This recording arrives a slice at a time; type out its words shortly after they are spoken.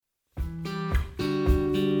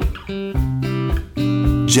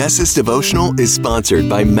Jess's devotional is sponsored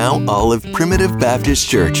by Mount Olive Primitive Baptist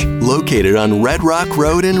Church, located on Red Rock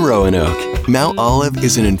Road in Roanoke. Mount Olive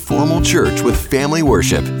is an informal church with family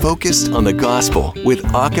worship focused on the gospel with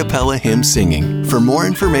a cappella hymn singing. For more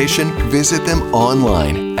information, visit them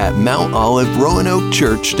online at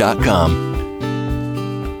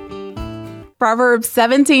mountoliveroanokechurch.com. Proverbs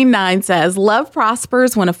 17:9 says, "Love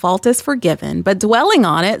prospers when a fault is forgiven, but dwelling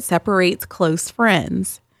on it separates close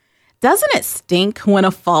friends." Doesn't it stink when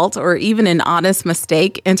a fault or even an honest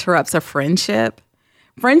mistake interrupts a friendship?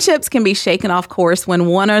 Friendships can be shaken off course when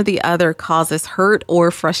one or the other causes hurt or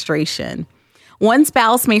frustration. One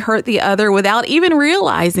spouse may hurt the other without even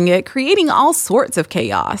realizing it, creating all sorts of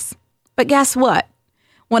chaos. But guess what?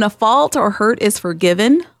 When a fault or hurt is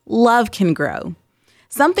forgiven, love can grow.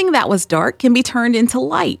 Something that was dark can be turned into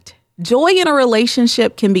light. Joy in a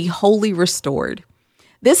relationship can be wholly restored.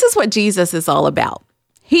 This is what Jesus is all about.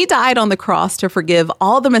 He died on the cross to forgive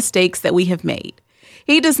all the mistakes that we have made.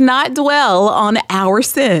 He does not dwell on our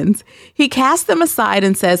sins. He casts them aside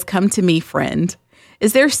and says, "Come to me, friend."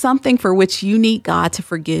 Is there something for which you need God to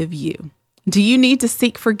forgive you? Do you need to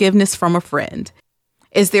seek forgiveness from a friend?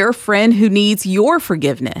 Is there a friend who needs your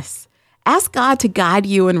forgiveness? Ask God to guide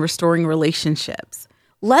you in restoring relationships.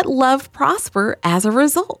 Let love prosper as a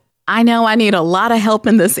result. I know I need a lot of help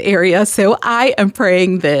in this area, so I am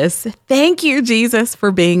praying this. Thank you, Jesus,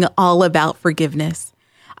 for being all about forgiveness.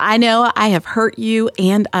 I know I have hurt you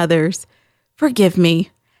and others. Forgive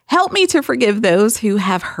me. Help me to forgive those who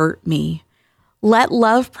have hurt me. Let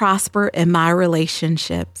love prosper in my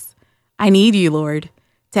relationships. I need you, Lord,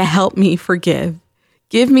 to help me forgive.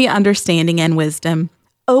 Give me understanding and wisdom.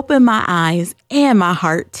 Open my eyes and my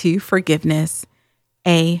heart to forgiveness.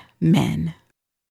 Amen.